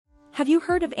Have you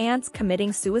heard of ants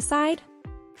committing suicide?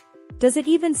 Does it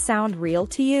even sound real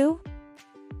to you?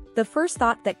 The first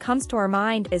thought that comes to our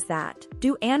mind is that,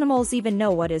 do animals even know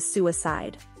what is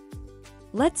suicide?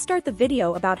 Let's start the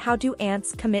video about how do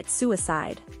ants commit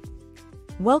suicide.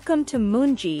 Welcome to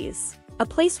Moonjis, a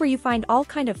place where you find all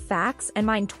kind of facts and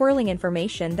mind-twirling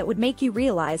information that would make you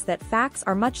realize that facts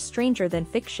are much stranger than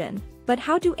fiction. But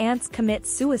how do ants commit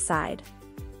suicide?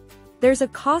 There's a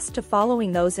cost to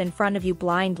following those in front of you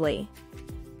blindly.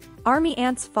 Army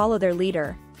ants follow their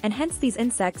leader, and hence these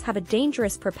insects have a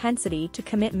dangerous propensity to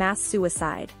commit mass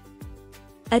suicide.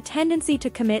 A tendency to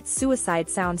commit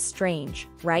suicide sounds strange,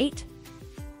 right?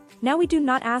 Now we do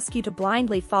not ask you to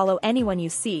blindly follow anyone you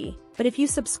see, but if you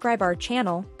subscribe our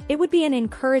channel, it would be an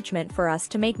encouragement for us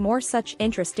to make more such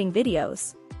interesting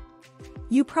videos.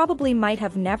 You probably might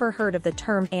have never heard of the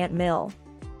term ant mill.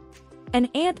 An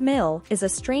ant mill is a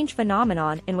strange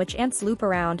phenomenon in which ants loop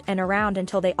around and around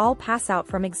until they all pass out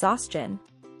from exhaustion.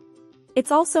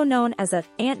 It's also known as an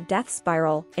ant death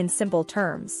spiral in simple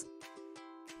terms.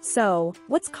 So,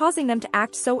 what's causing them to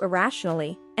act so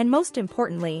irrationally, and most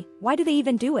importantly, why do they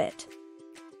even do it?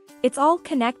 It's all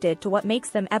connected to what makes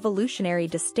them evolutionary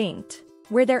distinct,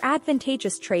 where their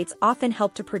advantageous traits often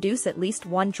help to produce at least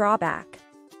one drawback.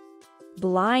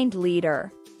 Blind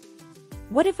leader.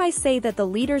 What if I say that the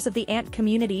leaders of the ant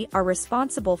community are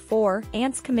responsible for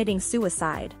ants committing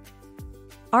suicide?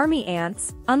 Army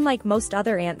ants, unlike most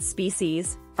other ant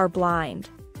species, are blind.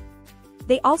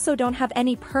 They also don't have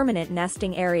any permanent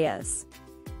nesting areas.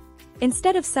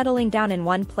 Instead of settling down in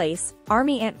one place,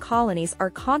 army ant colonies are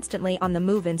constantly on the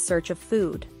move in search of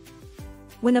food.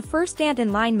 When the first ant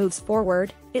in line moves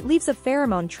forward, it leaves a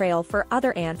pheromone trail for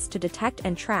other ants to detect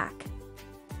and track.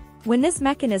 When this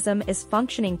mechanism is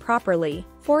functioning properly,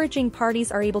 foraging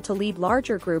parties are able to lead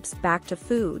larger groups back to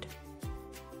food.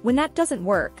 When that doesn't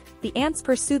work, the ants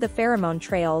pursue the pheromone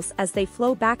trails as they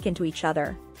flow back into each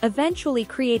other, eventually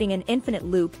creating an infinite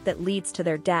loop that leads to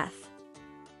their death.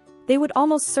 They would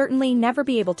almost certainly never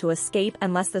be able to escape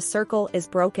unless the circle is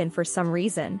broken for some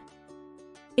reason.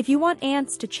 If you want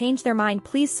ants to change their mind,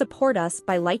 please support us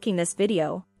by liking this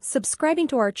video, subscribing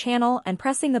to our channel and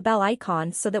pressing the bell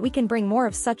icon so that we can bring more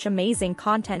of such amazing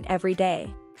content every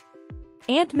day.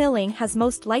 Ant milling has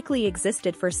most likely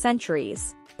existed for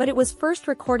centuries, but it was first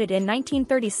recorded in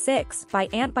 1936 by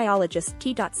ant biologist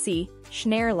T.C.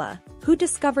 Schnerle, who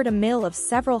discovered a mill of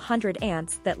several hundred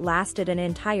ants that lasted an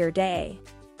entire day.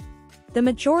 The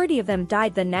majority of them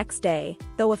died the next day,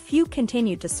 though a few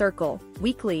continued to circle,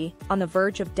 weakly, on the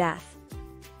verge of death.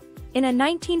 In a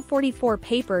 1944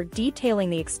 paper detailing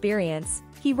the experience,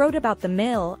 he wrote about the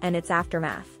mill and its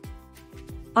aftermath.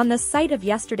 On the site of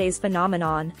yesterday's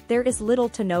phenomenon, there is little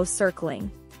to no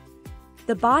circling.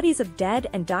 The bodies of dead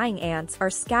and dying ants are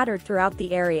scattered throughout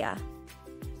the area.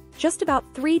 Just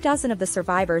about 3 dozen of the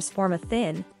survivors form a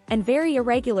thin, and very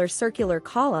irregular circular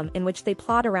column in which they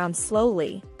plod around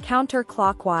slowly,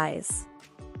 counterclockwise.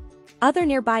 Other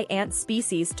nearby ant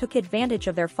species took advantage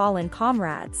of their fallen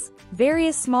comrades.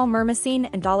 Various small myrmecine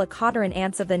and dolichodoran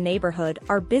ants of the neighborhood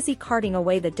are busy carting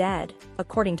away the dead,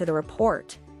 according to the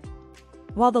report.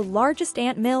 While the largest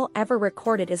ant mill ever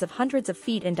recorded is of hundreds of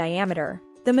feet in diameter,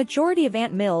 the majority of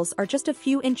ant mills are just a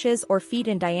few inches or feet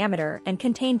in diameter and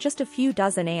contain just a few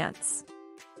dozen ants.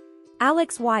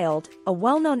 Alex Wild, a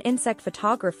well-known insect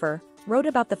photographer, wrote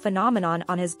about the phenomenon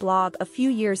on his blog a few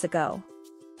years ago.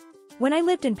 When I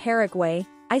lived in Paraguay,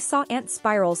 I saw ant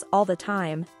spirals all the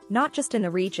time, not just in the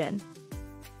region.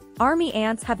 Army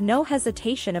ants have no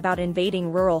hesitation about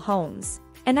invading rural homes,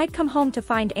 and I'd come home to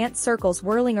find ant circles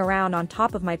whirling around on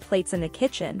top of my plates in the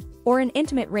kitchen, or an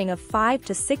intimate ring of 5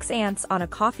 to 6 ants on a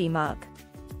coffee mug.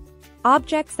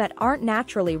 Objects that aren't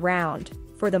naturally round,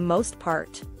 for the most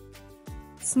part.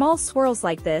 Small swirls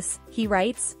like this, he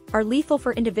writes, are lethal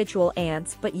for individual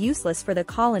ants but useless for the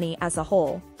colony as a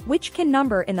whole, which can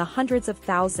number in the hundreds of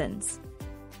thousands.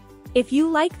 If you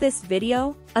like this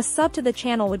video, a sub to the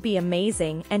channel would be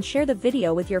amazing, and share the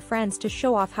video with your friends to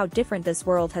show off how different this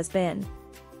world has been.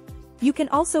 You can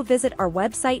also visit our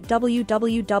website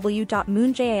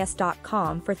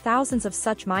www.moonjis.com for thousands of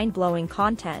such mind-blowing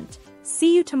content.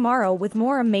 See you tomorrow with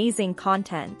more amazing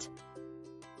content.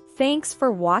 Thanks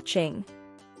for watching.